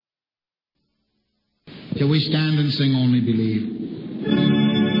Shall we stand and sing Only Believe?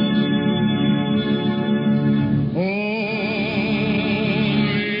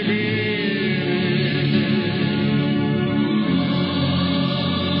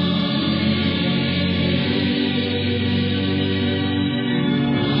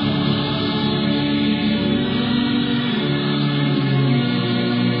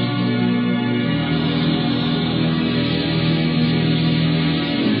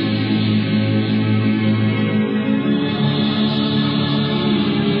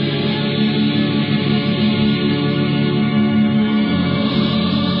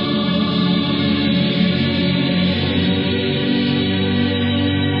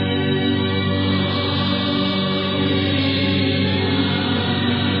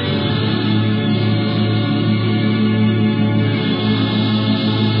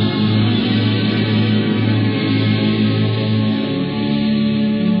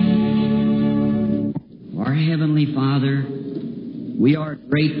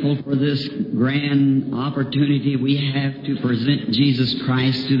 For this grand opportunity we have to present Jesus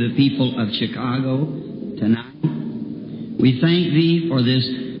Christ to the people of Chicago tonight. We thank Thee for this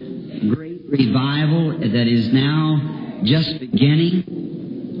great revival that is now just beginning.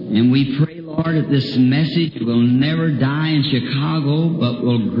 And we pray, Lord, that this message will never die in Chicago, but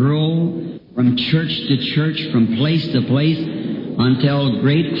will grow from church to church, from place to place, until a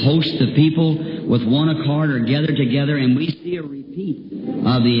great host of people with one accord are gathered together, and we see a repeat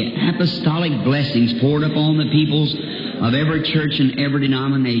of the apostolic blessings poured upon the peoples of every church and every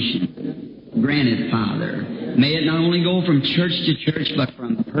denomination. Grant it, Father. May it not only go from church to church, but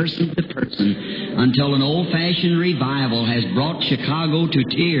from person to person, until an old-fashioned revival has brought Chicago to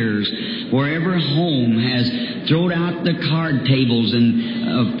tears, where every home has thrown out the card tables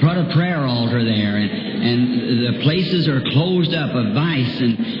and put a prayer altar there, and the places are closed up of vice,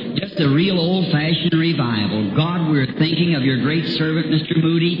 and just a real old-fashioned revival. God, we're thinking of your great servant, Mr.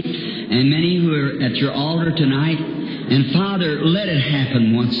 Moody, and many who are at your altar tonight. And Father, let it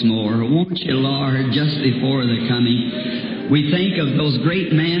happen once more. Won't you, Lord, just before the coming? We think of those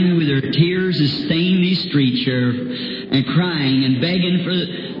great men who their tears is staining these streets here and crying and begging for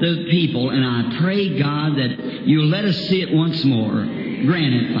the people. And I pray, God, that you'll let us see it once more.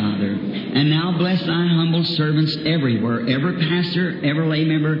 Grant it, Father. And now bless thy humble servants everywhere, every pastor, every lay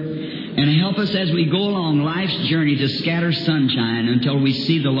member, and help us as we go along life's journey to scatter sunshine until we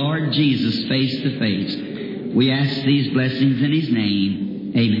see the Lord Jesus face to face. We ask these blessings in His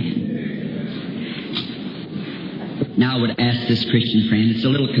name. Amen. Now I would ask this Christian friend, it's a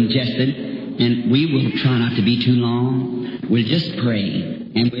little congested, and we will try not to be too long. We'll just pray,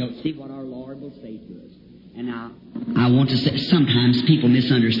 and we'll see what our Lord will say to us. And now, I want to say, sometimes people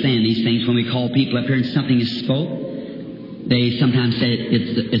misunderstand these things when we call people up here and something is spoke. They sometimes say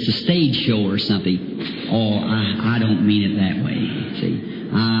it's a stage show or something. Oh, I don't mean it that way. See,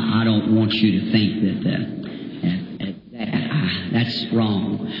 I don't want you to think that that's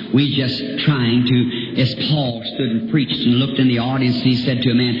wrong. We're just trying to, as Paul stood and preached and looked in the audience, and he said to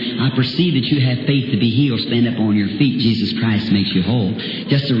a man, I perceive that you have faith to be healed. Stand up on your feet. Jesus Christ makes you whole.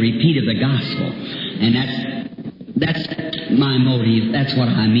 Just a repeat of the gospel. And that's my motive. That's what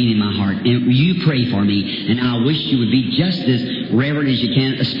I mean in my heart. And you pray for me, and I wish you would be just as reverent as you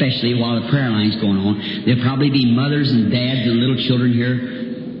can, especially while the prayer line's going on. There'll probably be mothers and dads and little children here.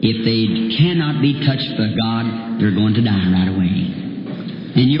 If they cannot be touched by God, they're going to die right away.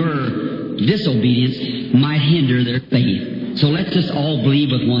 And your disobedience might hinder their faith. So let's just all believe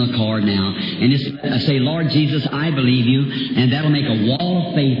with one accord now. And just say, Lord Jesus, I believe you. And that'll make a wall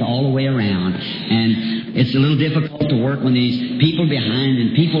of faith all the way around. And it's a little difficult to work when these people behind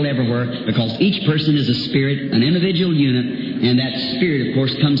and people everywhere, because each person is a spirit, an individual unit. And that spirit, of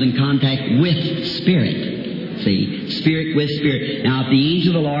course, comes in contact with spirit. See, spirit with spirit. Now, if the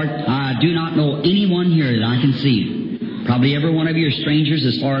angel of the Lord, I do not know anyone here that I can see. Probably every one of you are strangers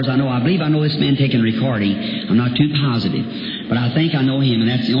as far as I know. I believe I know this man taking recording. I'm not too positive. But I think I know him, and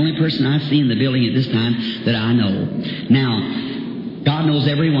that's the only person I see in the building at this time that I know. Now, God knows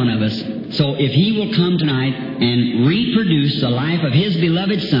every one of us. So if He will come tonight and reproduce the life of His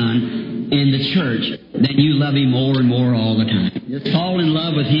beloved Son in the church, then you love Him more and more all the time. Just fall in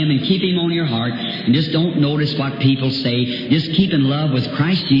love with Him and keep Him on your heart, and just don't notice what people say. Just keep in love with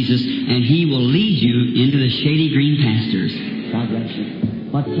Christ Jesus, and He will lead you into the shady green pastures. God bless you.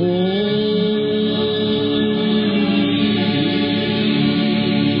 But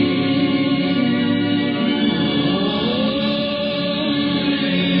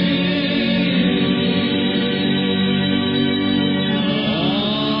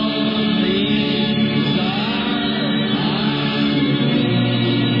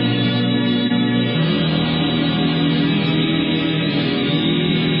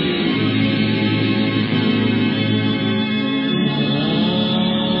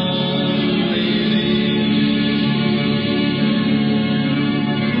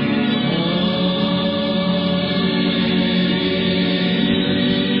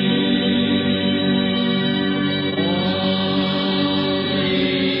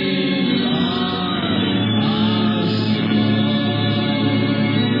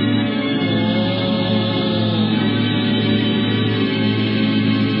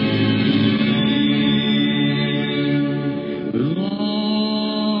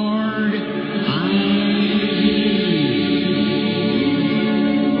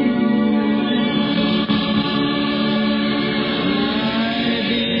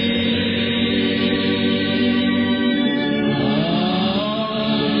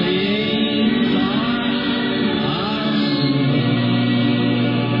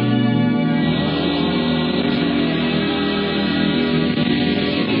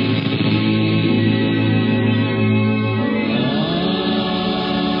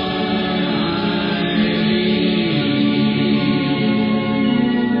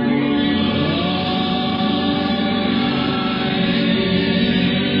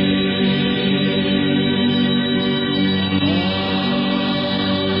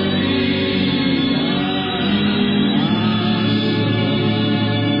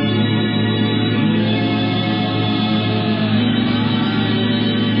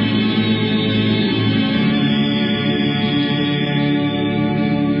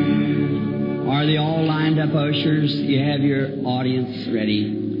audience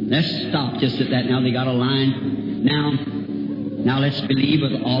ready? Let's stop just at that now. They got a line. Now let's believe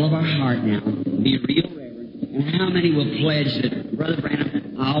with all of our heart now. Be real reverent. And how many will pledge that, Brother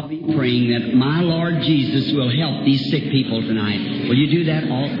Branham, I'll be praying that my Lord Jesus will help these sick people tonight. Will you do that?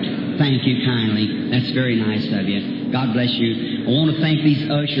 Thank you kindly. That's very nice of you. God bless you. I want to thank these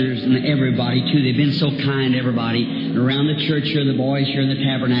ushers and everybody, too. They've been so kind, everybody. Around the church here, the boys here in the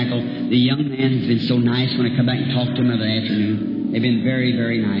tabernacle. The young man has been so nice when I come back and talk to him in the afternoon. They've been very,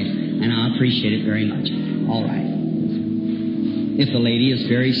 very nice. And I appreciate it very much. All right. If the lady is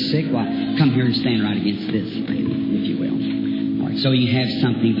very sick, well, come here and stand right against this, if you will. All right. So you have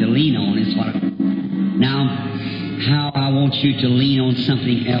something to lean on is what Now, how I want you to lean on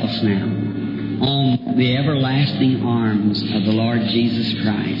something else now. On the everlasting arms of the Lord Jesus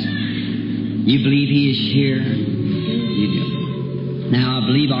Christ. You believe He is here? You do. Now, I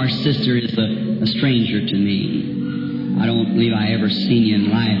believe our sister is a stranger to me. I don't believe I ever seen you in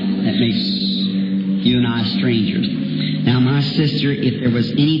life. That makes you and I strangers. Now, my sister, if there was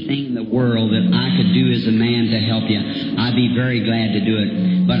anything in the world that I could do as a man to help you, I'd be very glad to do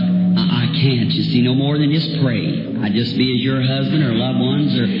it. But I can't, you see, no more than just pray. I'd just be as your husband or loved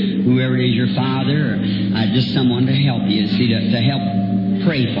ones or whoever it is, your father, or just someone to help you, see, to help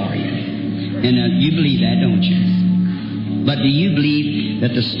pray for you. And you believe that, don't you? But do you believe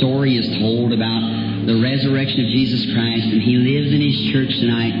that the story is told about the resurrection of Jesus Christ and He lives in His church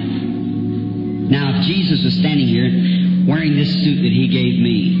tonight? Now, if Jesus was standing here wearing this suit that He gave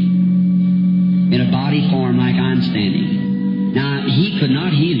me in a body form like I'm standing, now, He could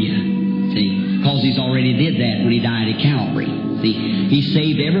not heal you, see, because He's already did that when He died at Calvary. See, He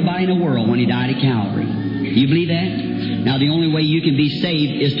saved everybody in the world when He died at Calvary. Do you believe that? Now, the only way you can be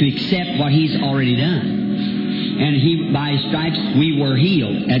saved is to accept what He's already done. And by His stripes, we were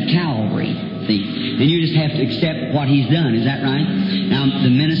healed at Calvary. See, and you just have to accept what He's done. Is that right? Now, the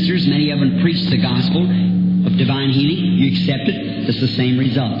ministers, many of them preach the gospel of divine healing. You accept it, it's the same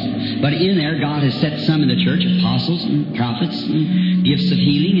results. But in there, God has set some in the church, apostles and prophets and gifts of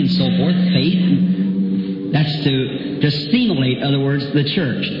healing and so forth, faith. And that's to stimulate, in other words, the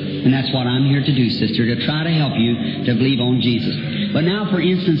church. And that's what I'm here to do, sister, to try to help you to believe on Jesus. But now, for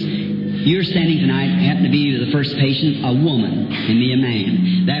instance, you're standing tonight, happen to be the first patient, a woman, and me a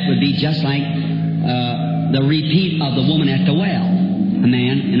man. That would be just like the repeat of the woman at the well, a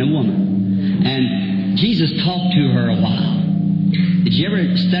man and a woman. And Jesus talked to her a while. Did you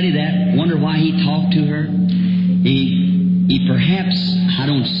ever study that? Wonder why He talked to her? He perhaps, I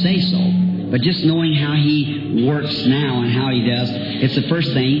don't say so, but just knowing how He works now and how He does, it's the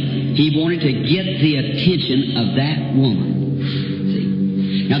first thing. He wanted to get the attention of that woman.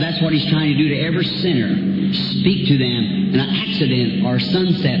 Now, that's what He's trying to do to every sinner. Speak to them in an accident or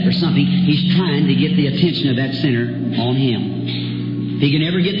sunset or something. He's trying to get the attention of that sinner on Him. If He can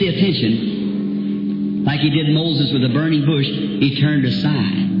ever get the attention, like He did Moses with the burning bush, He turned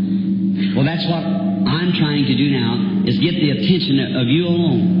aside. Well, that's what I'm trying to do now, is get the attention of you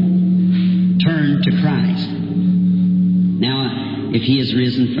alone. Turn to Christ. Now, if He is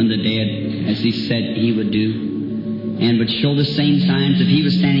risen from the dead, as He said He would do, and would show the same signs if He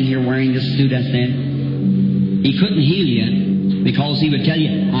was standing here wearing this suit, I said, He couldn't heal you because He would tell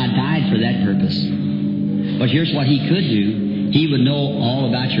you, I died for that purpose. But here's what He could do. He would know all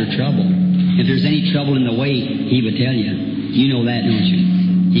about your trouble. If there's any trouble in the way, He would tell you. You know that, don't you?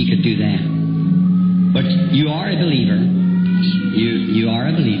 He could do that. But you are a believer. You are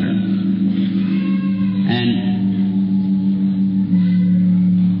a believer. And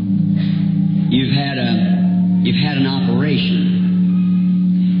you've had an operation.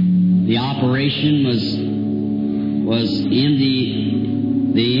 The operation was in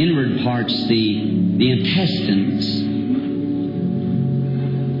the inward parts, the intestines,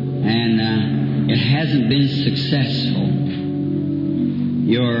 and it hasn't been successful.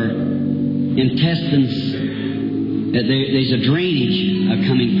 Your intestines, there's a drainage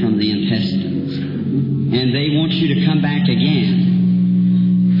coming from the intestines, and they want you to come back again.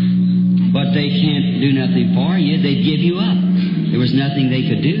 But they can't do nothing for you. They'd give you up. There was nothing they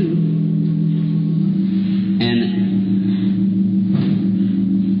could do. And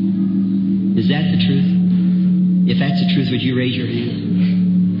is that the truth? If that's the truth, would you raise your hand?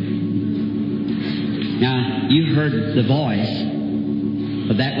 Now, you heard the voice,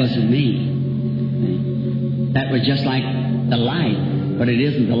 but that wasn't me. That was just like the light, but it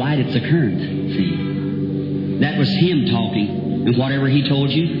isn't the light, it's the current. See? That was Him talking. And whatever He told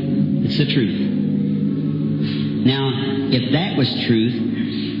you, it's the truth. Now, if that was truth,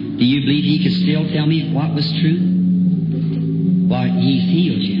 do you believe He could still tell me what was truth? Why, He's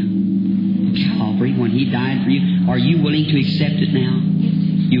healed you. Calvary when He died for you? Are you willing to accept it now?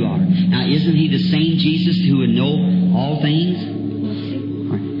 You are. Now, isn't He the same Jesus who would know all things?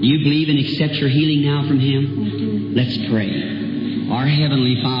 Do you believe and accept your healing now from Him? Let's pray. Our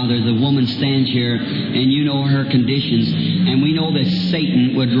Heavenly Father, the woman stands here, and you know her conditions, and we know that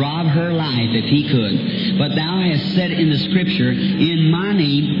Satan would rob her life if he could. But Thou hast said in the Scripture, in My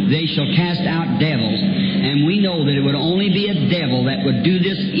name they shall cast out devils. And we know that it would only be a devil that would do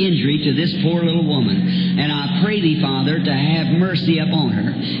this injury to this poor little woman. And I pray Thee, Father, to have mercy upon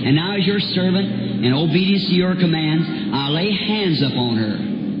her. And now as Your servant, in obedience to Your commands, I lay hands upon her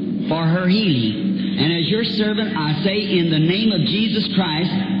for her healing. And as Your servant, I say, in the name of Jesus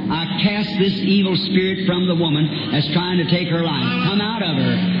Christ, I cast this evil spirit from the woman that's trying to take her life. Come out of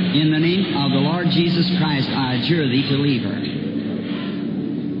her. In the name of the Lord Jesus Christ, I adjure Thee to leave her.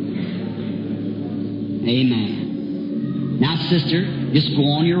 Amen. Now, sister, just go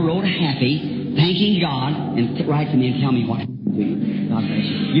on your road happy, thanking God, and write to me and tell me what happened to you. God bless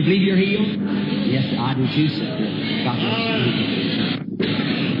you. You believe you're healed? Yes, I do too, sister. God bless you.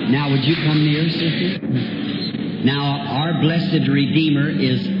 Now, would you come near, sister? Now, our blessed Redeemer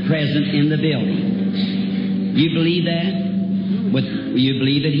is present in the building. You believe that? You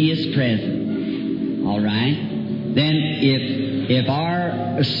believe that He is present. All right. Then, if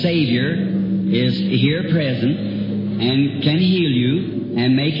our Savior is here present and can heal you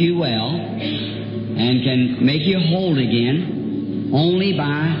and make you well and can make you whole again only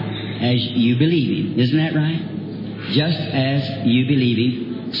by as you believe Him. Isn't that right? Just as you believe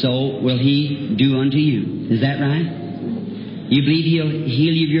Him, so will He do unto you. Is that right? You believe He'll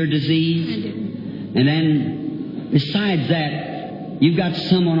heal you of your disease? I do. And then, besides that, you've got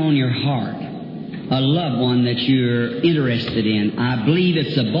someone on your heart, a loved one that you're interested in. I believe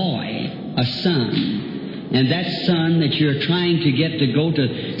it's a boy, a son. And that son that you're trying to get to go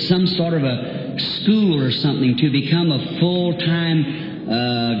to some sort of a school or something to become a full-time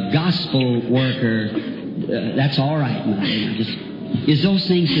gospel worker. That's all right, Mother. Is those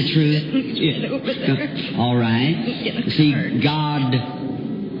things the truth? All right. See, God,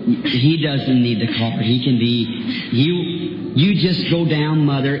 He doesn't need the card. He can be... You just go down,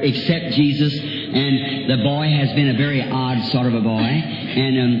 Mother, accept Jesus, and the boy has been a very odd sort of a boy,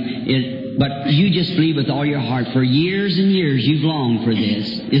 and but you just believe with all your heart. For years and years you've longed for this.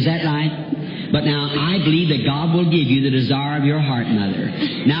 Is that right? But now I believe that God will give you the desire of your heart, Mother.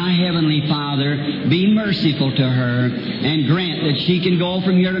 Now, Heavenly Father, be merciful to her and grant that she can go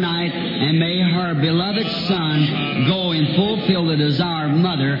from here tonight, and may her beloved son go and fulfill the desire of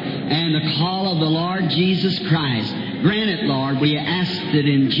Mother and the call of the Lord Jesus Christ. Grant it, Lord. We ask it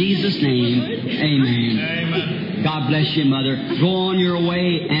in Jesus' name. Amen. Amen. God bless you, Mother. Go on your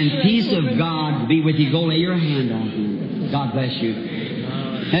way, and peace of God be with you. Go lay your hand on him. God bless you.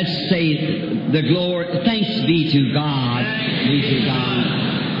 Let's say the glory. Thanks be to God. Be to God.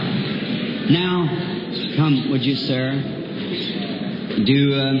 Now, come, would you, sir? Do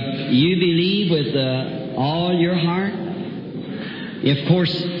you believe with all your heart? Of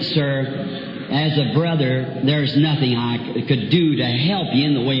course, sir, as a brother, there's nothing I could do to help you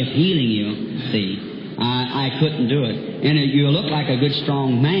in the way of healing you. See, I couldn't do it. And you look like a good,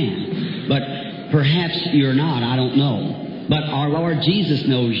 strong man, but perhaps you're not. I don't know. But our Lord Jesus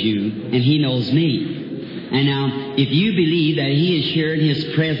knows you, and He knows me. And now, if you believe that He is here in His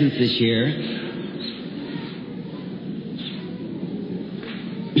presence this year,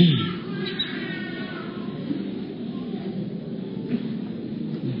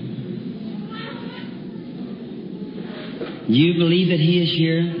 you believe that He is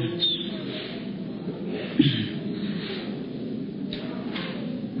here?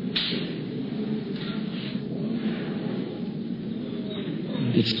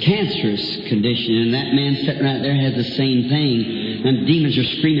 It's cancerous condition, and that man sitting right there has the same thing. And demons are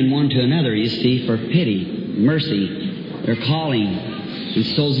screaming one to another, you see, for pity, mercy. They're calling. And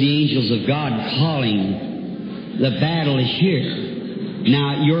so's the angels of God calling. The battle is here.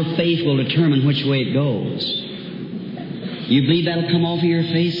 Now, your faith will determine which way it goes. You believe that'll come off of your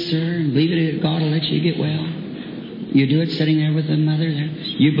face, sir? And believe it, God will let you get well? You do it sitting there with the mother there?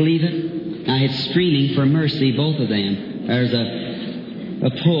 You believe it? Now, it's screaming for mercy, both of them. There's a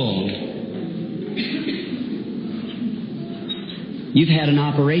pull. You've had an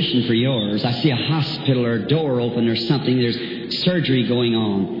operation for yours. I see a hospital or a door open or something. There's surgery going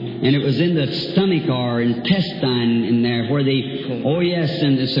on. And it was in the stomach or intestine in there where they... Oh, yes,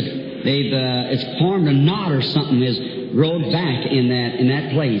 and it's formed a knot or something has rolled back in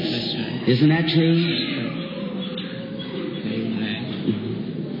that place. Isn't that true?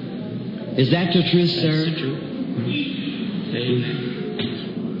 Is that the truth, sir? Amen.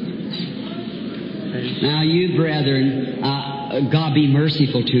 Now, you brethren, God be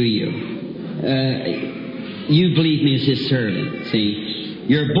merciful to you. You believe me as His servant, see.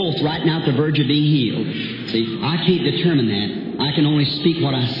 You're both right now at the verge of being healed. See, I can't determine that. I can only speak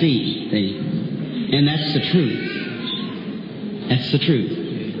what I see, see. And that's the truth. That's the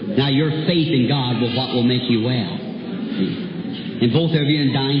truth. Now, your faith in God will what will make you well. See. And both of you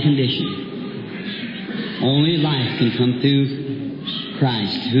in dying condition. Only life can come through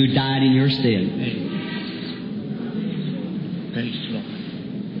Christ, who died in your stead. Praise the Lord.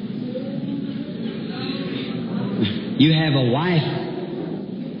 You have a wife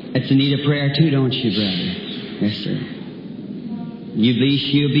that's in need of prayer too, don't you, brother? Yes, sir. You believe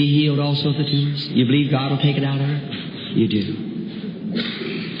she'll be healed also of the tumors? You believe God will take it out of her? You do.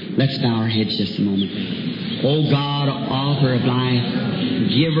 Let's bow our heads just a moment. O God, author of life,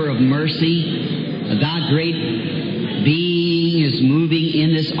 giver of mercy, Thy great being is moving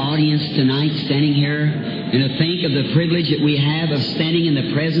in this audience tonight, standing here, and to think of the privilege that we have of standing in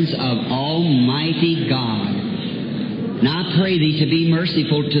the presence of Almighty God. Now I pray Thee to be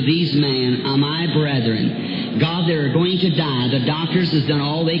merciful to these men, my brethren. God, they're going to die. The doctors has done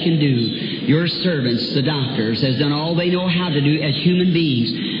all they can do. Your servants, the doctors, has done all they know how to do as human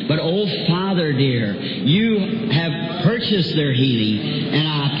beings. But, oh, Father dear, You have purchased their healing, and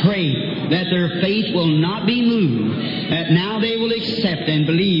I pray that their faith will not be moved, that now they will accept and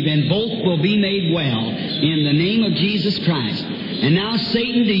believe, and both will be made well in the name of Jesus Christ. And now,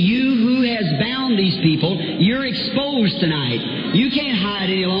 Satan, to you who has bound these people, you're exposed tonight. You can't hide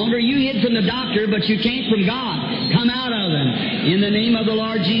any longer. You hid from the doctor, but you can't from God. Come out of them. In the name of the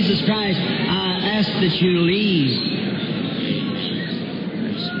Lord Jesus Christ, I ask that You leave.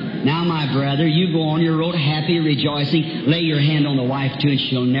 Now, my brother, you go on your road happy, rejoicing. Lay your hand on the wife, too, and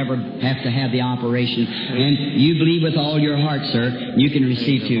she'll never have to have the operation. And you believe with all your heart, sir, you can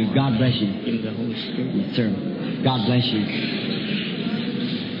receive, too. God bless you. In the Holy Spirit. Yes, sir. God bless you.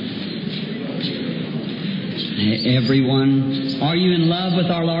 Everyone, are you in love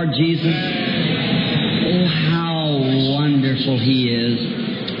with our Lord Jesus? Oh, how wonderful He is.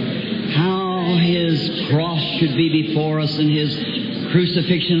 How His cross should be before us and His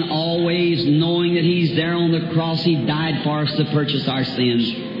crucifixion always, knowing that He's there on the cross. He died for us to purchase our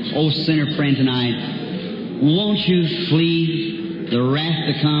sins. Oh, sinner friend, tonight, won't you flee the wrath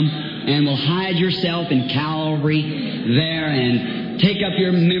to come and will hide yourself in Calvary there and take up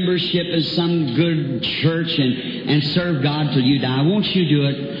your membership in some good church and serve God till you die. Won't you do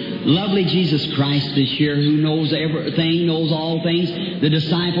it? Lovely Jesus Christ is here, who knows everything, knows all things. The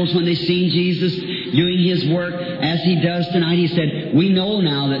disciples, when they seen Jesus doing His work as He does tonight, He said, we know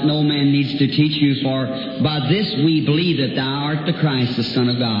now that no man needs to teach you, for by this we believe that Thou art the Christ, the Son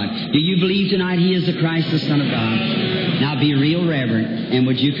of God. Do you believe tonight He is the Christ, the Son of God? Now be real reverent, and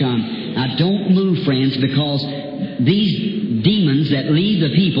would you come? Now don't move, friends, because these demons that lead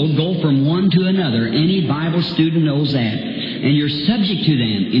the people go from one to another. Any Bible student knows that. And you're subject to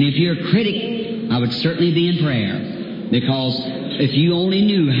them. And if you're a critic, I would certainly be in prayer. Because if you only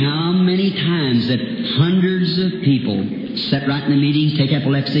knew how many times that hundreds of people sit right in the meeting, take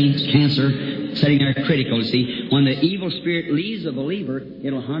epilepsy, cancer, sitting there critical, see. When the evil spirit leaves a believer,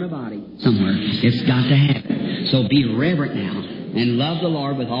 it'll hunt a body somewhere. It's got to happen. So be reverent now and love the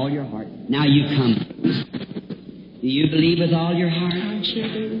Lord with all your heart. Now you come. Do you believe with all your heart?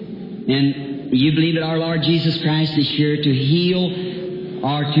 And you believe that our Lord Jesus Christ is here to heal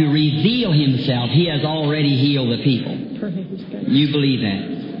or to reveal Himself. He has already healed the people. You believe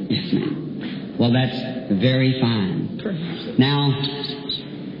that? Yes, ma'am. Well, that's very fine. Now,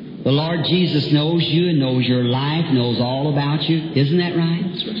 the Lord Jesus knows you and knows your life, knows all about you. Isn't that right?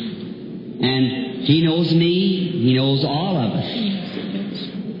 That's right. And He knows me. He knows all of us.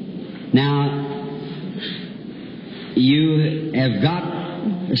 Now, you have got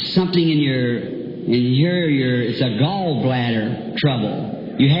something in here, it's a gallbladder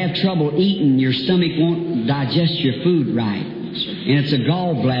trouble. You have trouble eating, your stomach won't digest your food right. And it's a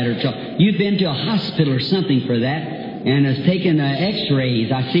gallbladder trouble. You've been to a hospital or something for that, and has taken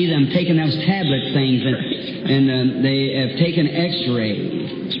x-rays. I see them taking those tablet things, and they have taken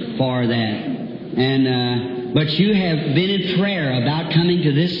x-rays for that. But you have been in prayer about coming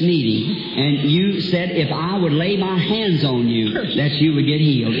to this meeting, and you said if I would lay my hands on you, that you would get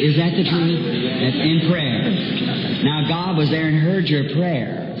healed. Is that the truth? That's in prayer. Now God was there and heard your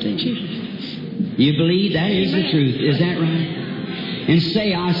prayer. You believe that is the truth. Is that right? And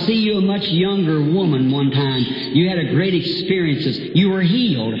say, I see you a much younger woman one time. You had a great experiences. You were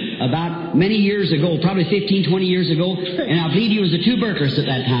healed about many years ago, probably 15, 20 years ago. And I believe you was a tuberculosis at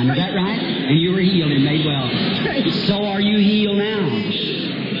that time. Is that right? And you were healed and made well. So are you healed now?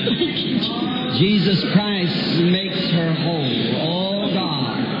 Jesus Christ makes her whole. Oh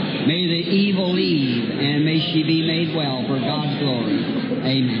God, may the evil leave and may she be made well for God's glory.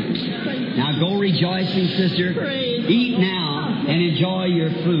 Amen. Now go rejoicing, sister. Eat now and enjoy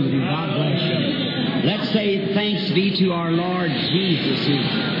your food, and God bless you. Let's say thanks be to our Lord Jesus.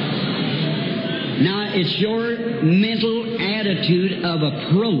 Now it's your mental attitude of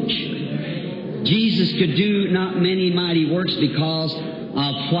approach. Jesus could do not many mighty works because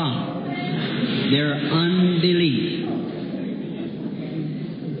of what? Their unbelief.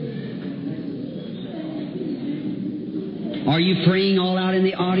 Are you praying all out in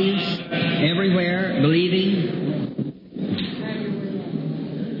the audience? Everywhere, believing?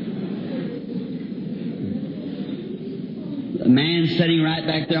 The man sitting right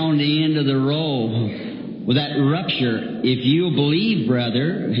back there on the end of the row with that rupture, if you'll believe,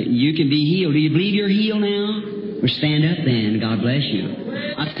 brother, you can be healed. Do you believe you're healed now? Or stand up then. God bless you.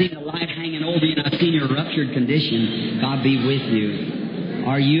 I've seen the light hanging over you, and I've seen your ruptured condition. God be with you.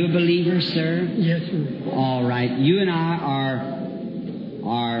 Are you a believer, sir? Yes, sir. All right. You and I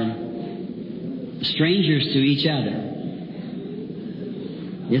are strangers to each other.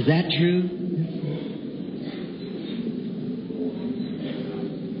 Is that true?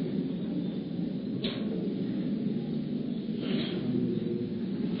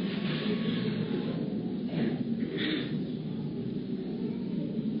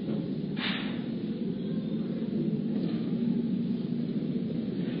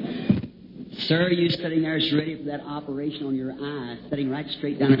 Sir, you sitting there is ready for that operation on your eye, sitting right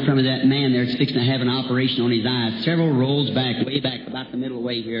straight down in front of that man there. It's fixing to have an operation on his eye. Several rows back, way back, about the middle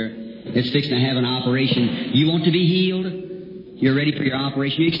way here. It's fixing to have an operation. You want to be healed? You're ready for your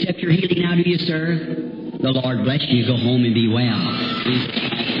operation. You accept your healing now, do you, sir? The Lord bless you. Go home and be well.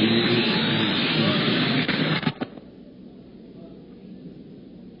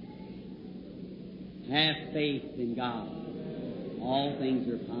 Have faith in God. All things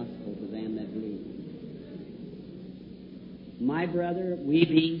are possible to them that believe. My brother, we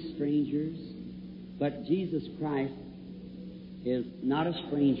being strangers, but Jesus Christ is not a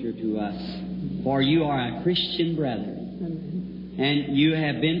stranger to us, for you are a Christian brother. And you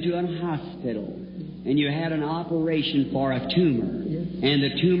have been to a hospital, and you had an operation for a tumor, and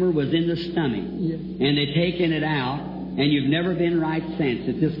the tumor was in the stomach, and they've taken it out, and you've never been right since.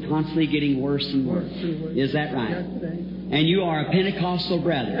 It's just constantly getting worse and worse. Is that right? And you are a Pentecostal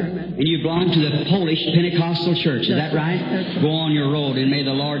brother, and you belong to the Polish Pentecostal Church. Is that right? Go on your road, and may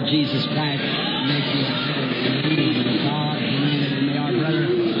the Lord Jesus Christ make you God, and may our brother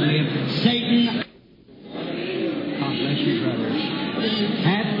live. Satan, God bless you, brother.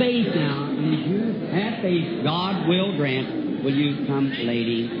 Have faith now. And if you have faith, God will grant. Will you come,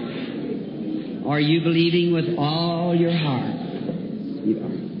 lady? Are you believing with all your heart? You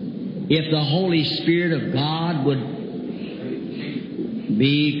are. If the Holy Spirit of God would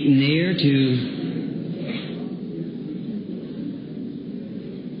be near to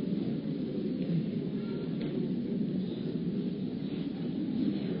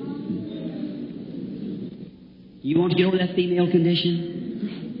you want to get over that female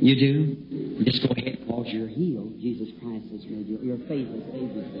condition? You do? Just go ahead because you're healed. Jesus Christ has made you. Your faith has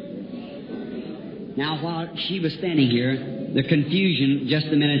saved you. Now, while she was standing here, the confusion, just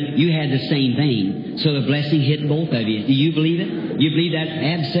a minute, you had the same thing. So the blessing hit both of you. Do you believe it? You believe that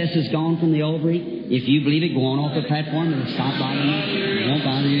abscess is gone from the ovary? If you believe it, go on off the platform. It'll stop bothering you. It won't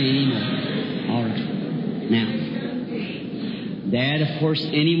bother you anymore. All right. Now, Dad, of course,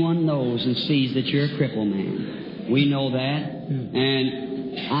 anyone knows and sees that you're a crippled man. We know that. And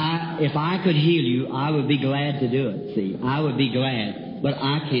if I could heal you, I would be glad to do it. See, I would be glad. But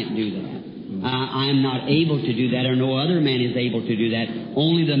I can't do that. I am not able to do that, or no other man is able to do that.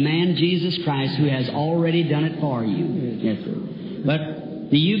 Only the man, Jesus Christ, who has already done it for you. Yes, sir.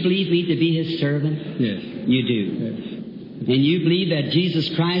 But do you believe me to be His servant? Yes. You do. Yes. And you believe that Jesus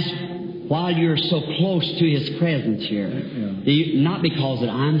Christ, while you're so close to His presence here, not because that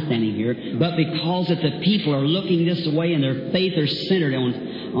I'm standing here, but because that the people are looking this way and their faith are centered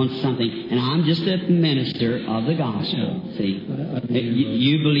on something. And I'm just a minister of the gospel. See,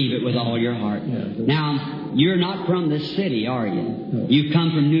 you believe it with all your heart. Now, you're not from this city, are you? No. You've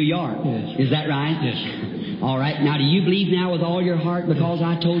come from New York. Yes. Is that right? Yes. All right. Now, do you believe now with all your heart because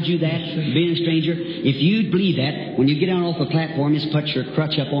I told you that, being a stranger? If you believe that, when you get down off the platform, just put your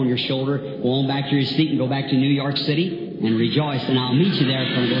crutch up on your shoulder, go on back to your seat and go back to New York City and rejoice. And I'll meet you there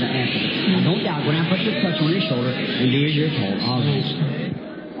if I go to Africa. Now, don't doubt. Go down, put your crutch on your shoulder and do as you're told. All right.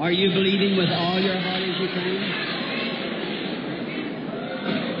 Are you believing with all your heart as you can?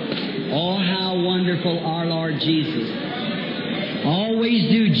 Oh, how wonderful our Lord Jesus. Always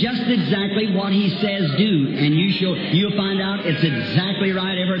do just exactly what He says do, and you'll find out it's exactly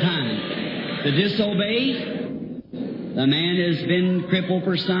right every time. To disobey, the man has been crippled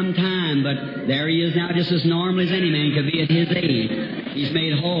for some time, but there he is now just as normal as any man could be at his age. He's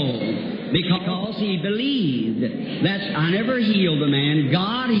made whole because he believed. I never healed the man.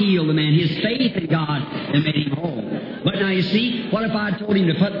 God healed the man. His faith in God and made him whole. But now you see, what if I told him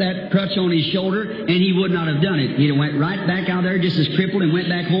to put that crutch on his shoulder and he would not have done it? He'd have went right back out there just as crippled and went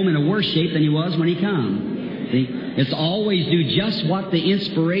back home in a worse shape than he was when he come. See, it's always do just what the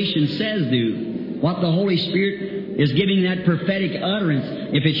inspiration says do. What the Holy Spirit is giving that prophetic utterance.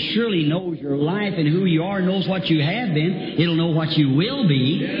 If it surely knows your life and who you are, knows what you have been, it'll know what you will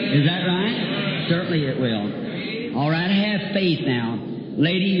be. Is that right? Certainly it will. All right, have faith now.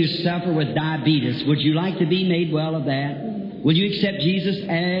 Lady, you suffer with diabetes. Would you like to be made well of that? Will you accept Jesus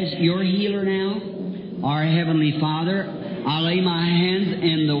as your healer now? Our Heavenly Father, I lay my hands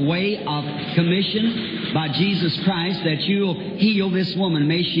in the way of commission by Jesus Christ that you'll heal this woman.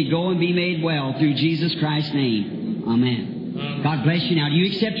 May she go and be made well through Jesus Christ's name. Amen. God bless you. Now, do you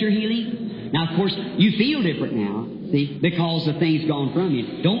accept your healing? Now, of course, you feel different now, see, because the thing's gone from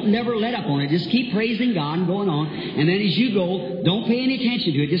you. Don't never let up on it. Just keep praising God and going on. And then as you go, don't pay any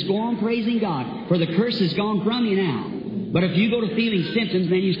attention to it. Just go on praising God, for the curse has gone from you now. But if you go to feeling symptoms,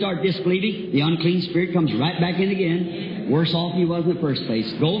 then you start disbelieving, the unclean spirit comes right back in again. Worse off you was in the first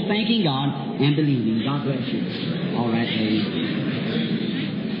place. Go thanking God and believing. God bless you. All right, lady.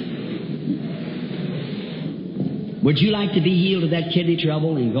 Would you like to be healed of that kidney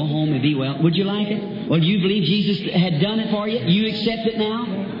trouble and go home and be well? Would you like it? Well, do you believe Jesus had done it for you? You accept it now?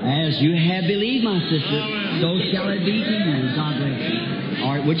 As you have believed, my sister, so shall it be to you. God bless you.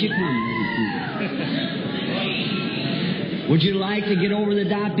 All right, would you come? Would you like to get over the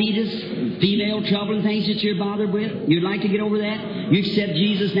diabetes, female trouble and things that you're bothered with? You'd like to get over that? You accept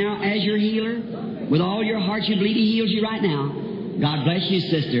Jesus now as your healer? With all your heart you believe He heals you right now. God bless you,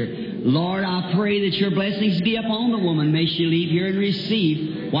 sister. Lord, I pray that your blessings be upon the woman. May she leave here and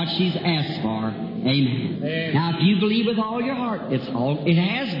receive what she's asked for. Amen. Amen. Now, if you believe with all your heart, it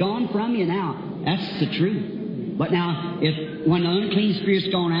has gone from you now. That's the truth. But now, when the unclean spirit's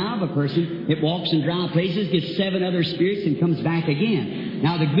gone out of a person, it walks in dry places, gets 7 other spirits, and comes back again.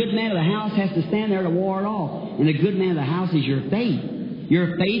 Now, the good man of the house has to stand there to ward it off. And the good man of the house is your faith.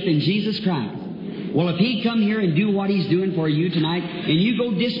 Your faith in Jesus Christ. Well, if He'd come here and do what He's doing for you tonight, and you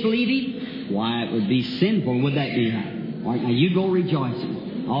go disbelieving, why, it would be sinful, would that be right? All right, now you go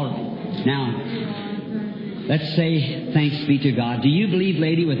rejoicing. All right. Now, let's say thanks be to God. Do you believe,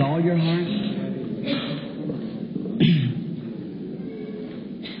 lady, with all your heart?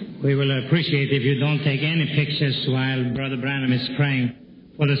 We will appreciate if you don't take any pictures while Brother Branham is praying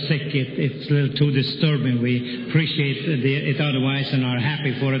for the sick. It's a little too disturbing. We appreciate it otherwise and are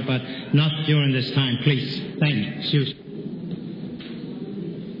happy for it, but not during this time, please. Thank you. Excuse me.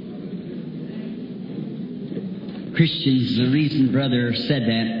 Christians, the reason Brother said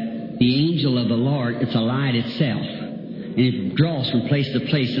that, the angel of the Lord, it's a light itself. And it draws from place to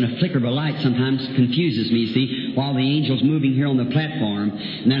place, and a flicker of a light sometimes confuses me, you see, while the angel's moving here on the platform.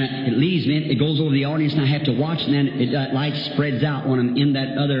 And then it leaves me, it goes over the audience, and I have to watch, and then that light spreads out when I'm in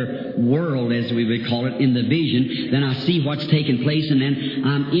that other world, as we would call it, in the vision. Then I see what's taking place, and then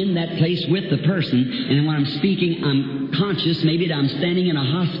I'm in that place with the person, and then when I'm speaking, I'm conscious, maybe that I'm standing in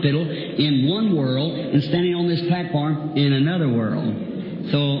a hospital in one world, and standing on this platform in another world.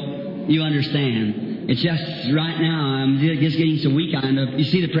 So, you understand. It's just right now, I'm just getting so weak. You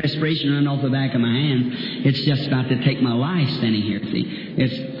see the perspiration running off the back of my hand. It's just about to take my life standing here. See,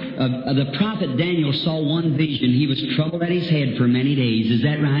 the prophet Daniel saw one vision. He was troubled at his head for many days. Is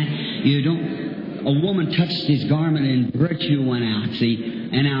that right? A woman touched his garment and virtue went out. See,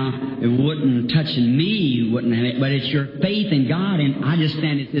 and now it wouldn't touching me, wouldn't have it. But it's your faith in God, and I just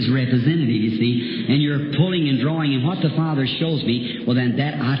stand as His representative. You see, and you're pulling and drawing, and what the Father shows me, well then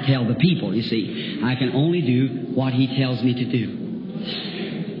that I tell the people. You see, I can only do what He tells me to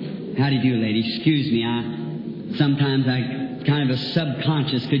do. How do you do, lady? Excuse me. Sometimes I kind of a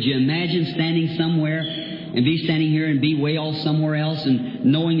subconscious. Could you imagine standing somewhere and be standing here and be way off somewhere else, and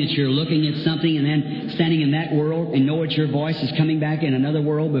knowing that you're looking at something, and then standing in that world and know that your voice is coming back in another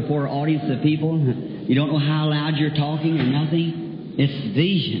world before an audience of people? You don't know how loud you're talking or nothing. It's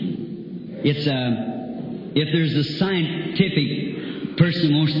vision. If there's a scientific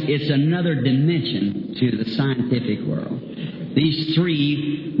person wants, it's another dimension to the scientific world. These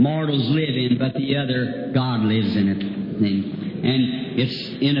 3 mortals live in, but the other, God lives in it. And it's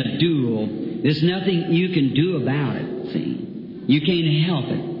in a dual. There's nothing you can do about it, see. You can't help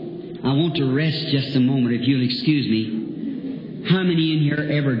it. I want to rest just a moment, if you'll excuse me. How many in here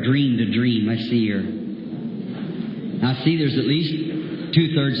ever dreamed a dream? Let's see here. Now see, there's at least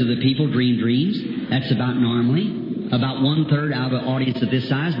 2/3 of the people dream dreams. That's about normally. About 1/3 out of an audience of this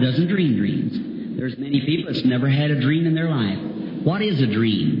size doesn't dream dreams. There's many people that's never had a dream in their life. What is a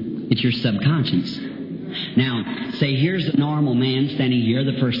dream? It's your subconscious. Now, say here's the normal man standing here,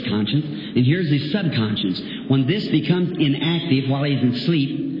 the first conscience, and here's his subconscious. When this becomes inactive while he's in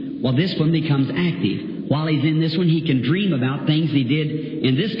sleep, well, this one becomes active. While he's in this one, he can dream about things he did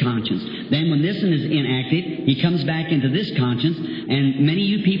in this conscience. Then when this one is inactive, he comes back into this conscience, and many of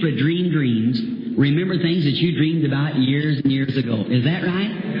you people that dream dreams remember things that you dreamed about years and years ago. Is that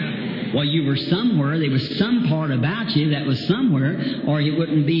right? Well, you were somewhere, there was some part about you that was somewhere, or it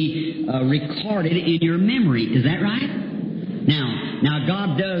wouldn't be recorded in your memory. Is that right? Now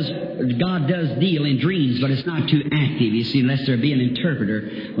God does deal in dreams, but it's not too active, you see, unless there be an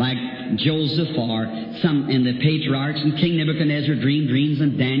interpreter like Joseph or some in the patriarchs, and King Nebuchadnezzar dreamed dreams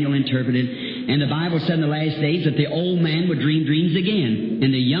and Daniel interpreted. And the Bible said in the last days that the old man would dream dreams again,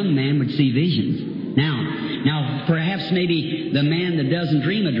 and the young man would see visions. Now, perhaps maybe the man that doesn't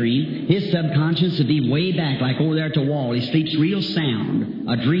dream a dream, his subconscious would be way back, like over there at the wall. He sleeps real sound.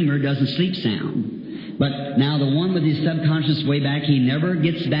 A dreamer doesn't sleep sound. But now the one with his subconscious way back, he never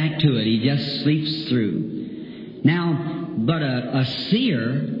gets back to it. He just sleeps through. Now, but a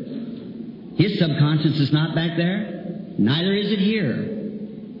seer, his subconscious is not back there. Neither is it here.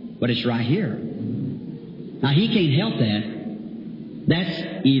 But it's right here. Now, he can't help that. That's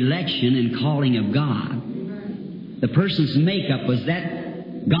election and calling of God. The person's makeup was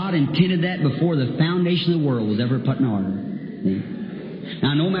that. God intended that before the foundation of the world was ever put in order. See?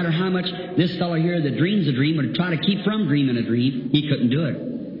 Now, no matter how much this fellow here that dreams a dream would try to keep from dreaming a dream, he couldn't do it.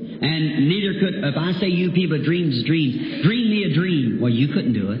 And neither could, if I say you people dreams, dream me a dream. Well, you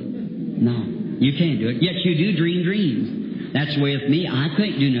couldn't do it. No, you can't do it. Yet you do dream dreams. That's the way with me. I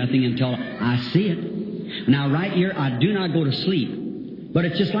can't do nothing until I see it. Now, right here, I do not go to sleep. But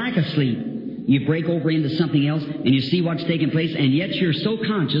it's just like a sleep. You break over into something else and you see what's taking place, and yet you're so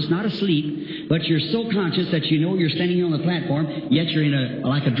conscious, not asleep, but you're so conscious that you know you're standing here on the platform, yet you're in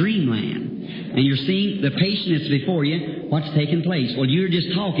like a dreamland. And you're seeing the patient that's before you, what's taking place. Well, you're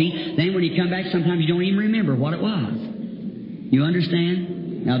just talking, then when you come back, sometimes you don't even remember what it was. You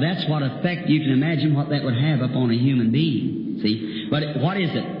understand? Now that's what effect you can imagine what that would have upon a human being. See? But what is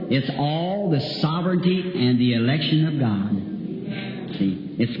it? It's all the sovereignty and the election of God. See?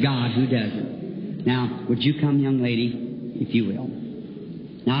 It's God who does it. Now, would you come, young lady, if you will?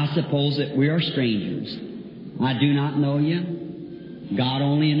 Now, I suppose that we are strangers. I do not know you. God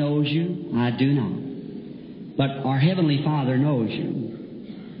only knows you. I do not. But our Heavenly Father knows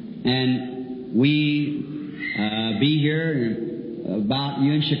you. And we be here about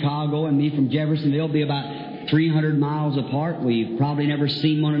you in Chicago and me from Jeffersonville be about 300 miles apart. We've probably never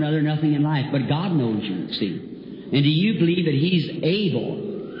seen one another, nothing in life. But God knows you, see. And do you believe that He's able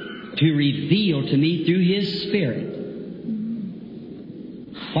to reveal to me through His Spirit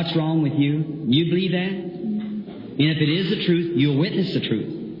what's wrong with you? You believe that? And if it is the truth, you'll witness the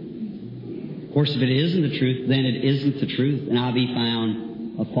truth. Of course, if it isn't the truth, then it isn't the truth, and I'll be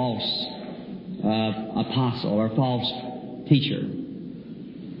found a false apostle or a false teacher.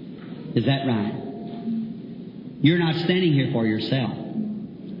 Is that right? You're not standing here for yourself.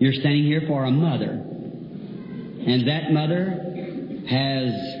 You're standing here for a mother. And that mother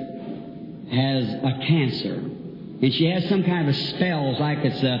has a cancer. And she has some kind of a spells, like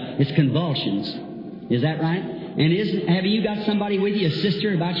it's convulsions. Is that right? And have you got somebody with you, a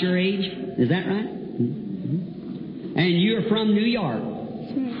sister about your age? Is that right? Mm-hmm. And you're from New York,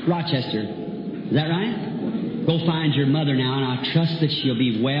 Rochester. Is that right? Go find your mother now, and I trust that she'll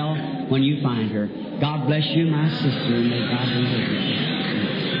be well when you find her. God bless you, my sister, and may God be with you.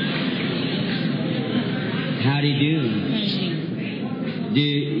 Howdy do. Do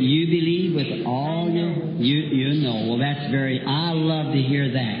you believe with all you know? Well, that's I love to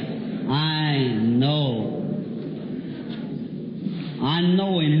hear that. I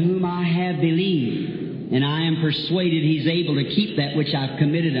know in whom I have believed, and I am persuaded He's able to keep that which I've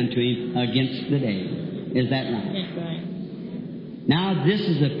committed unto Him against the day. Is that right? That's right. Now, this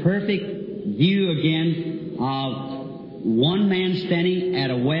is a perfect view again of one man standing at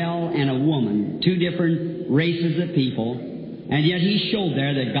a well and a woman, two different races of people, and yet He showed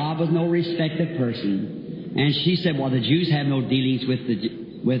there that God was no respected person. And she said, well, the Jews have no dealings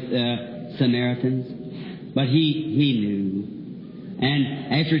with Samaritans. But he knew.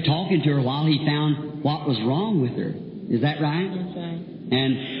 And after talking to her a while, He found what was wrong with her. Is that right? That's right.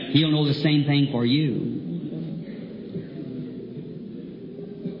 And He'll know the same thing for you.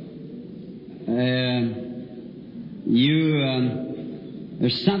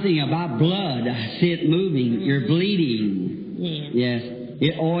 There's something about blood. I see it moving. You're bleeding. Yes.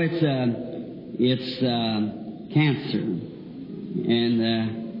 Yes. It's cancer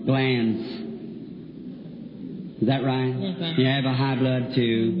and glands. Is that right? Yes, sir. You have a high blood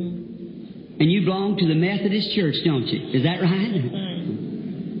too. Mm-hmm. And you belong to the Methodist Church, don't you? Is that right?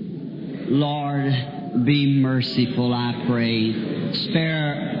 Right. Lord, be merciful, I pray.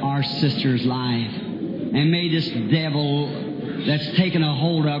 Spare our sister's life. And may this devil that's taken a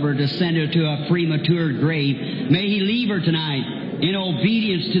hold of her to send her to a premature grave, may he leave her tonight. In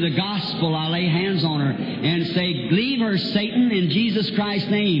obedience to the gospel, I lay hands on her and say, leave her, Satan, in Jesus Christ's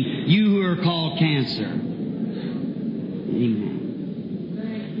name, you who are called cancer.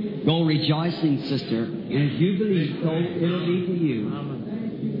 Amen. Go rejoicing, sister. And if you believe so, it'll be for you.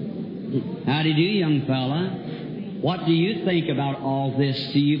 How do you do, young fella? What do you think about all this?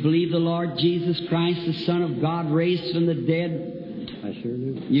 Do you believe the Lord Jesus Christ, the Son of God, raised from the dead? I sure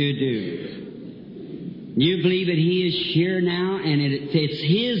do. You do. You believe that He is here now, and it's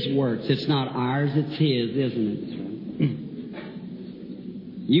His works. It's not ours, it's His, isn't it?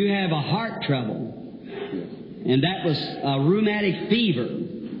 You have a heart trouble, and that was a rheumatic fever.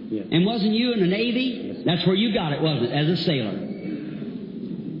 Yes. And wasn't you in the Navy? Yes. That's where you got it, wasn't it, as a sailor?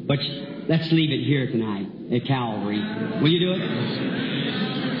 But let's leave it here tonight at Calvary. Will you do it?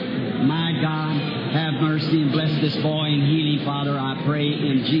 My God, have mercy and bless this boy and healing, Father, I pray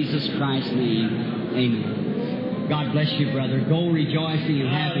in Jesus Christ's name. Amen. God bless you, brother. Go rejoicing and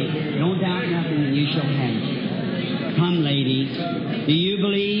happy. Don't doubt nothing, and you shall have it. Come, lady. Do you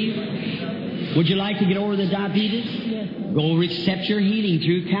believe? Would you like to get over the diabetes? Yes. Go accept your healing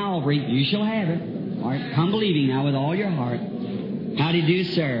through Calvary. You shall have it. All right, come believing now with all your heart. How do you do,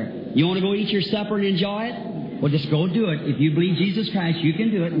 sir? You want to go eat your supper and enjoy it? Well, just go do it. If you believe Jesus Christ, you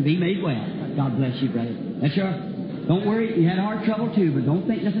can do it and be made well. God bless you, brother. That's your... Don't worry. You had heart trouble too, but don't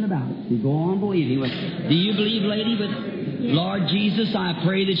think nothing about it. You go on believing. Do you believe, lady? But Lord Jesus, I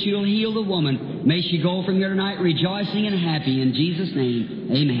pray that you'll heal the woman. May she go from here tonight rejoicing and happy in Jesus' name.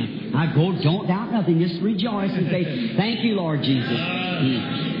 Amen. I go. Don't doubt nothing. Just rejoice and say, thank you, Lord Jesus.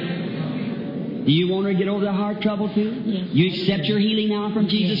 Do you want her to get over the heart trouble too? Yes. You accept your healing now from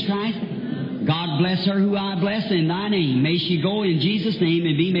Jesus Christ? God bless her who I bless in thy name. May she go in Jesus' name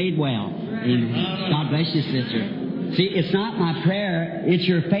and be made well. Amen. God bless you, sister. See, it's not my prayer, it's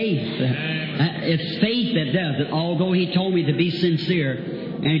your faith. It's faith that does it, although He told me to be sincere.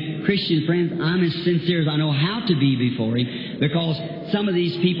 And Christian friends, I'm as sincere as I know how to be before Him, because some of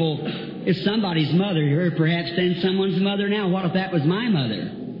these people, it's somebody's mother here, perhaps then someone's mother now. What if that was my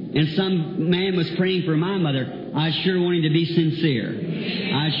mother? And some man was praying for my mother. I sure want him to be sincere.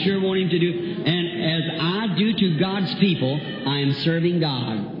 I sure want him to do. And as I do to God's people, I am serving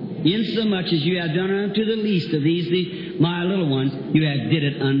God. Insomuch as you have done unto the least of these, my little ones, you have did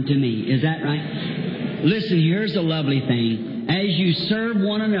it unto me. Is that right? Listen, here's a lovely thing. As you serve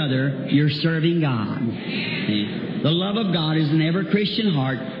one another, you're serving God. See? The love of God is in every Christian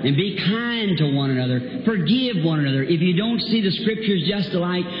heart, and be kind to one another. Forgive one another. If you don't see the Scriptures just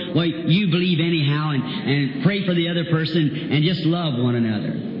alike, well, you believe anyhow and pray for the other person and just love one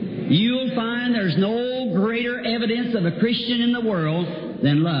another. You'll find there's no greater evidence of a Christian in the world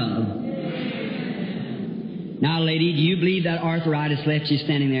than love. Now, lady, do you believe that arthritis left you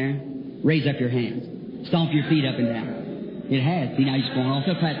standing there? Raise up your hands. Stomp your feet up and down. It has. See, now you're going off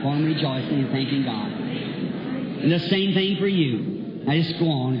the platform rejoicing and thanking God. And the same thing for you. Now just go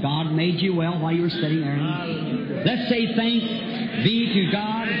on. God made you well while you were sitting there. Let's say thanks be to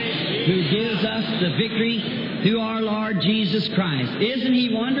God who gives us the victory through our Lord Jesus Christ. Isn't He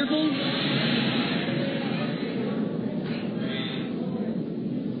wonderful?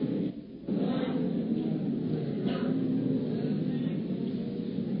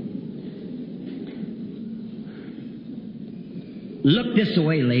 Look this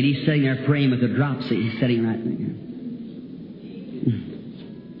way, lady, sitting there praying with a dropsy, sitting right there.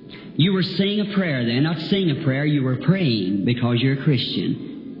 You were saying a prayer then, not saying a prayer, you were praying because you're a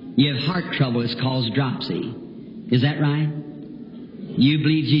Christian. You have heart trouble, it's called dropsy. Is that right? You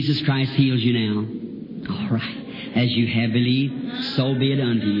believe Jesus Christ heals you now. All right. As you have believed, so be it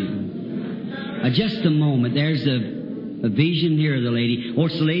unto you. Just a moment, there's a vision here of the lady. Oh,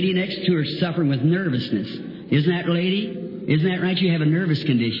 it's the lady next to her suffering with nervousness. Isn't that lady? Isn't that right? You have a nervous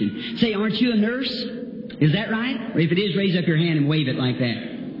condition. Say, aren't you a nurse? Is that right? Or if it is, raise up your hand and wave it like that.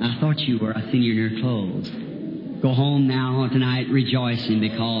 I thought you were. I seen you in your clothes. Go home now tonight rejoicing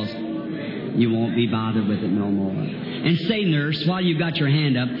because You won't be bothered with it no more. And say, nurse, while you've got your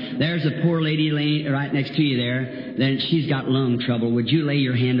hand up, there's a poor lady laying right next to you there. Then she's got lung trouble. Would you lay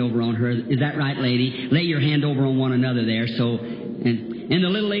your hand over on her? Is that right, lady? Lay your hand over on one another there. And the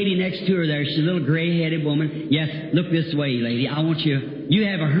little lady next to her there, she's a little gray-headed woman. Yes, look this way, lady. I want you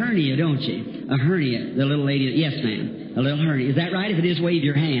have a hernia, don't you? A hernia, the little lady. Yes, ma'am. A little hernia. Is that right? If it is, wave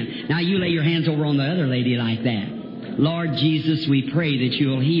your hand. Now you lay your hands over on the other lady like that. Lord Jesus, we pray that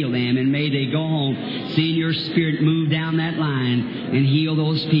you'll heal them, and may they go home seeing your Spirit move down that line and heal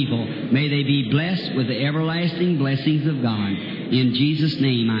those people. May they be blessed with the everlasting blessings of God. In Jesus'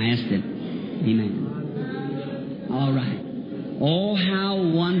 name I ask it. Amen. All right. Oh, how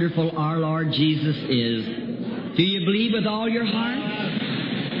wonderful our Lord Jesus is. Do you believe with all your heart?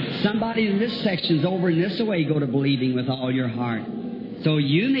 Somebody in this section's over in this way go to believing with all your heart. So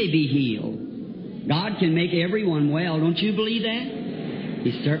you may be healed. God can make everyone well. Don't you believe that?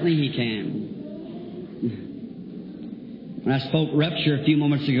 Certainly He can. When I spoke rupture a few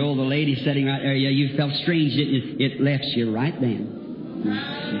moments ago, the lady sitting right there, yeah, you felt strange, didn't you? It left you right then.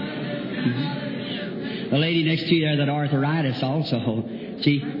 The lady next to you there, that arthritis also.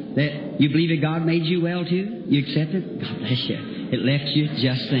 See, that you believe that God made you well too? You accept it? God bless you. It left you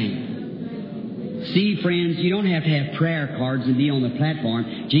just then. See, friends, you don't have to have prayer cards and be on the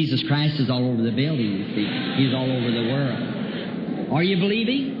platform. Jesus Christ is all over the building, you see. He's all over the world. Are you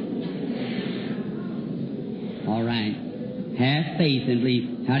believing? All right. Have faith and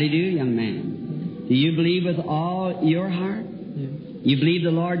believe. How do you do, young man? Do you believe with all your heart? Yes. You believe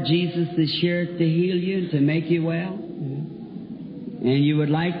the Lord Jesus is here to heal you and to make you well? Yes. And you would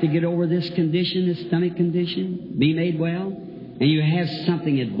like to get over this condition, this stomach condition, be made well? And you have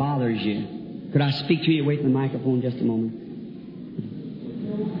something that bothers you. Could I speak to you away from the microphone just a moment?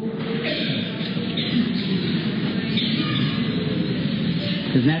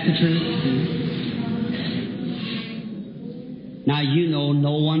 Isn't that the truth? Now you know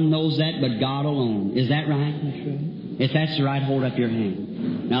no one knows that but God alone. Is that right? That's right. If that's right, hold up your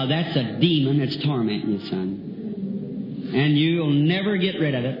hand. Now that's a demon that's tormenting you, son. And you'll never get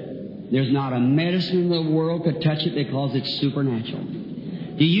rid of it. There's not a medicine in the world could touch it because it's supernatural.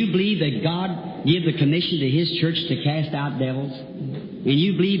 Do you believe that God gave the commission to His church to cast out devils? And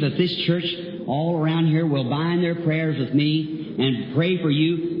you believe that this church all around here will bind their prayers with me and pray for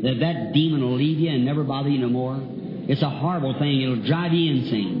you that that demon will leave you and never bother you no more? It's a horrible thing. It'll drive you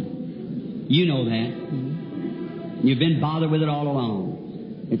insane. You know that. You've been bothered with it all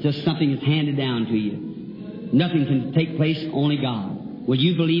along. It's just something that's handed down to you. Nothing can take place, only God. Will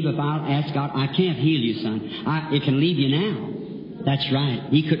you believe if I'll ask God, I can't heal you, son. It can leave you now. That's right.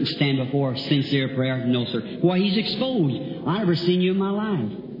 He couldn't stand before sincere prayer. No, sir. Why, He's exposed. I've never seen you in my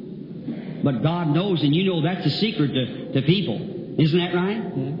life. But God knows, and you know that's a secret to people. Isn't that right?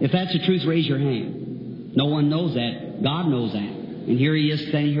 Yeah. If that's the truth, raise your hand. No one knows that. God knows that. And here He is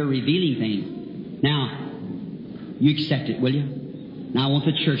standing here revealing things. Now, you accept it, will you? Now I want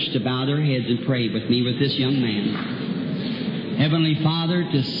the church to bow their heads and pray with me with this young man. Heavenly Father,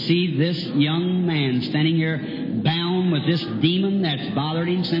 to see this young man standing here bound with this demon that's bothered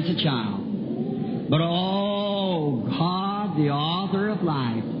him since a child. But oh, God, the author of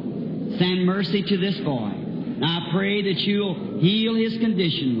life, send mercy to this boy. Now I pray that you'll heal his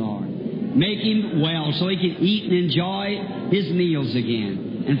condition, Lord. Make him well so he can eat and enjoy his meals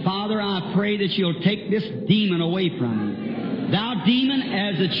again. And Father, I pray that you'll take this demon away from him. Thou demon,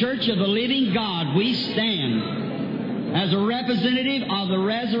 as the church of the living God, we stand as a representative of the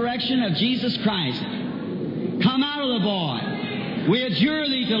resurrection of Jesus Christ. Come out of the boy. We adjure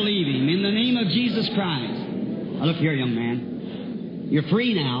thee to leave him in the name of Jesus Christ. Now look here, young man. You're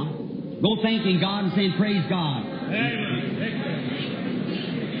free now. Go thanking God and saying, praise God.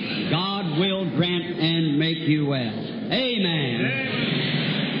 God will grant and make you well. Amen.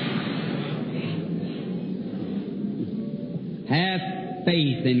 Have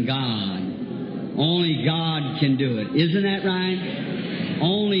faith in God. Only God can do it. Isn't that right?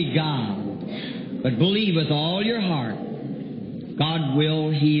 Only God. But believe with all your heart, God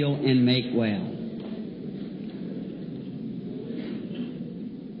will heal and make well.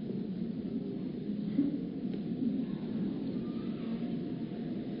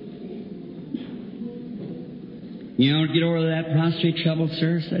 You don't get over that prostrate trouble,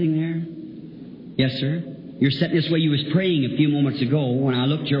 sir, sitting there? Yes, sir. You're sitting this way. You was praying a few moments ago. When I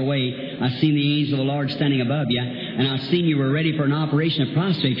looked your way, I seen the angel of the Lord standing above you, and I seen you were ready for an operation of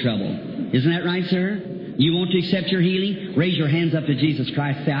prostrate trouble. Isn't that right, sir? You want to accept your healing? Raise your hands up to Jesus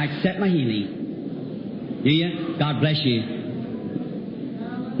Christ. Say, I accept my healing. Do you? God bless you.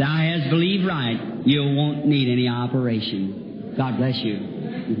 Thou hast believed right. You won't need any operation. God bless you.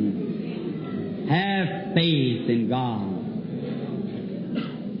 Have faith in God.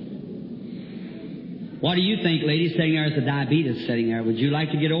 What do you think, ladies, sitting there at the diabetes sitting there? Would you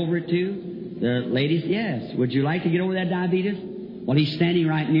like to get over it too? The ladies, yes. Would you like to get over that diabetes? Well, he's standing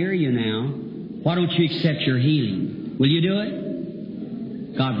right near you now. Why don't you accept your healing? Will you do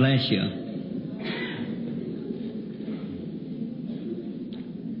it? God bless you.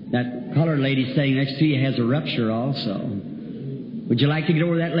 That colored lady sitting next to you has a rupture also. Would you like to get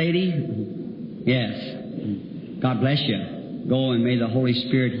over that, lady? Yes. God bless you. Go and may the Holy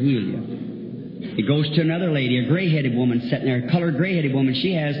Spirit heal you. It goes to another lady, a gray-headed woman sitting there, a colored gray-headed woman.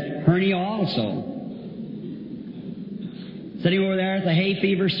 She has hernia also. Sitting over there at the hay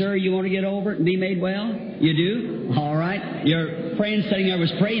fever, sir, you want to get over it and be made well? You do? All right. Your friend sitting there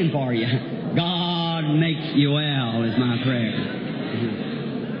was praying for you. God makes you well is my prayer.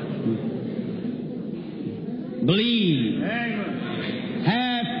 Believe.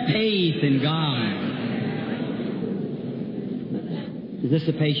 Have faith in God. Is this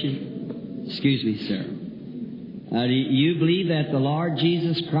a patient? Excuse me, sir. Do you believe that the Lord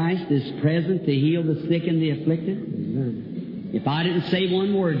Jesus Christ is present to heal the sick and the afflicted? Amen. If I didn't say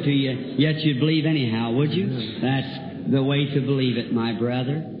one word to you, yet you'd believe anyhow, would you? Amen. That's the way to believe it, my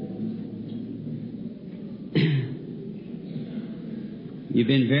brother. You've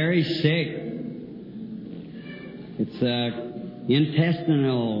been very sick. It's an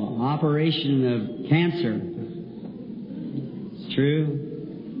intestinal operation of cancer. It's true.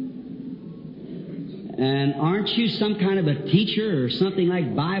 And aren't you some kind of a teacher or something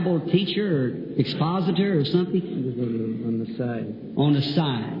like Bible teacher or expositor or something? On the side. On the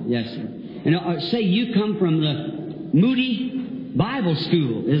side, yes, sir. And say you come from the Moody Bible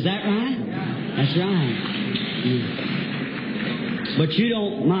School. Is that right? That's right. Yeah. But you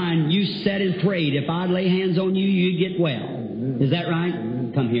don't mind. You said and prayed. If I'd lay hands on you, you'd get well. Is that right?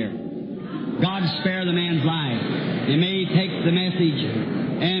 Come here. God spare the man's life. And may he take the message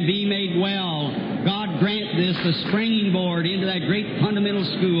and be made well. God grant this a springboard into that great fundamental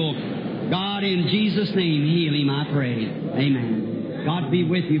school. God, in Jesus' name, heal him, I pray. Amen. God be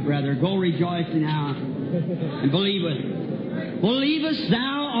with you, brother. Go rejoicing now and believe it. Believest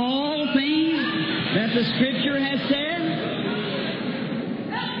thou all things that the Scripture has said?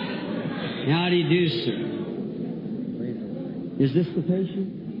 How do you do, sir? Is this the patient?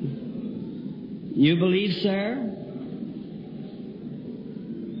 You believe, sir?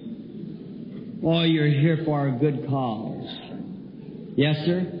 Oh, you're here for a good cause. Yes,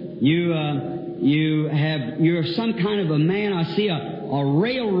 sir. You're some kind of a man. I see a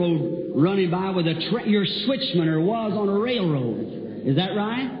railroad running by with your switchman or was on a railroad. Is that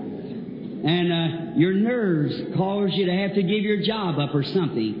right? And your nerves cause you to have to give your job up or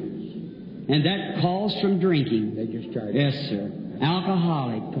something. And that calls from drinking. They just started. Yes, sir.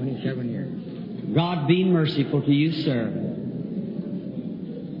 Alcoholic. 27 years. God be merciful to you, sir.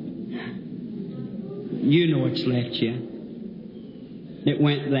 You know it's left you. It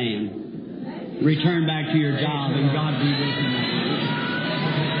went then. Return back to your job and God be with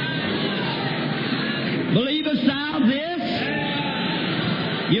you. Believest thou this?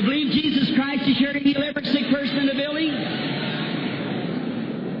 You believe Jesus Christ is here to heal every sick person in the building?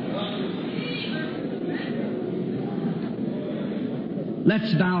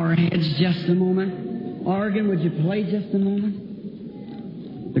 Let's bow our heads just a moment. Organ, would you play just a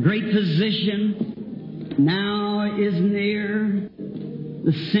moment? The great physician now is near,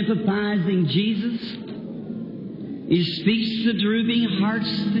 the sympathizing Jesus. He speaks the drooping hearts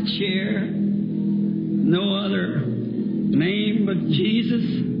to cheer. No other name but Jesus.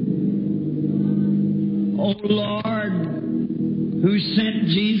 Oh Lord, who sent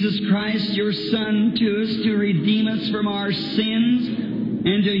Jesus Christ, your Son, to us to redeem us from our sins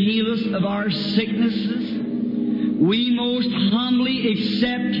and to heal us of our sicknesses. We most humbly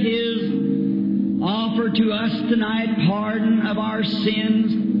accept His offer to us tonight pardon of our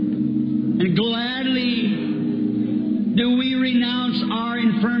sins, and gladly do we renounce our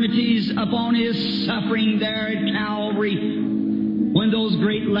infirmities upon His suffering there at Calvary when those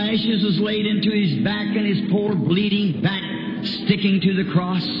great lashes was laid into His back and His poor bleeding back sticking to the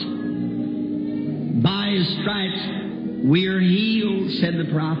cross. By His stripes we are healed, said the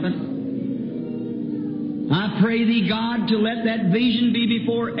prophet. I pray Thee, God, to let that vision be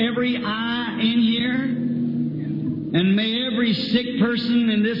before every eye in here. And may every sick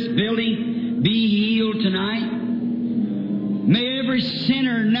person in this building be healed tonight. May every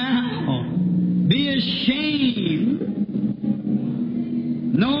sinner now be ashamed,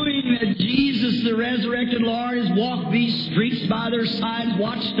 knowing that Jesus, the resurrected Lord, has walked these streets by their side,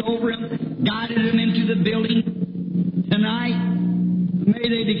 watched over them, guided them into the building tonight. May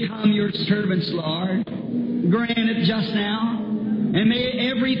they become your servants, Lord. Grant it just now. And may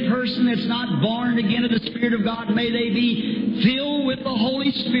every person that's not born again of the Spirit of God, may they be filled with the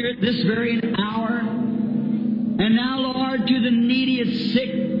Holy Spirit this very hour. And now, Lord, to the needy and sick,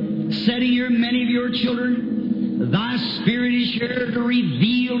 setting here many of your children, Thy Spirit is here to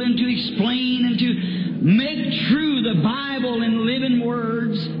reveal and to explain and to make true the Bible in living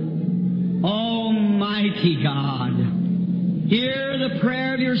words. Almighty God, hear the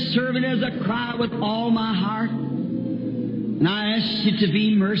prayer of your servant as I cry with all my heart. And I ask you to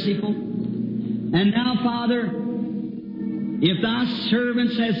be merciful. And now, Father, if Thy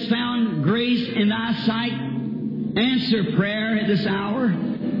servants has found grace in Thy sight, answer prayer at this hour.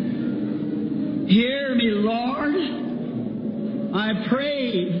 Hear me, Lord. I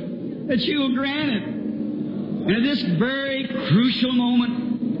pray that you will grant it. And at this very crucial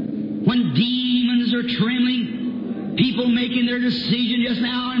moment, when demons are trembling, people making their decision just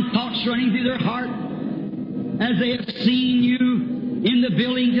now and thoughts running through their heart, as they have seen you in the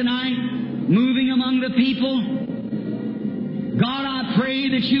building tonight, moving among the people, God, I pray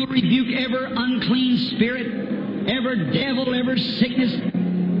that you'll rebuke every unclean spirit, every devil, every sickness.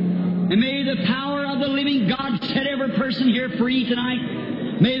 And may the power of the living God set every person here free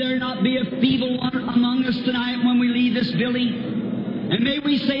tonight. May there not be a feeble one among us tonight when we leave this building. And may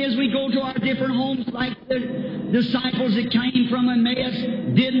we say as we go to our different homes, like the disciples that came from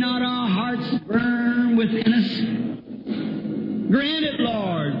Emmaus, did not our hearts burn within us? Grant it,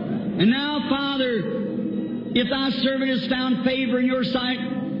 Lord. And now, Father, if Thy servant has found favor in your sight,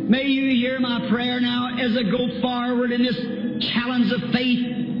 may you hear my prayer now as I go forward in this challenge of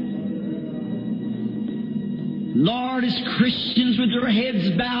faith. Lord, as Christians with their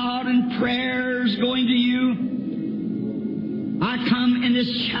heads bowed and prayers going to you, I come in this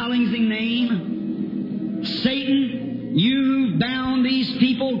challenging name. Satan, you've bound these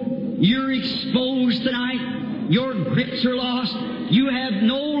people. You're exposed tonight. Your grips are lost. You have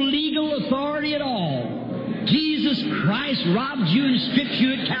no legal authority at all. Jesus Christ robbed you and stripped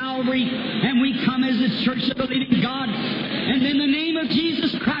you at Calvary, and we come as the church of the living God. And in the name of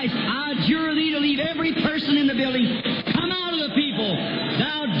Jesus Christ, I adjure thee to leave every person in the building. Come out of the people,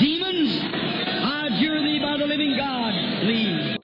 thou demons.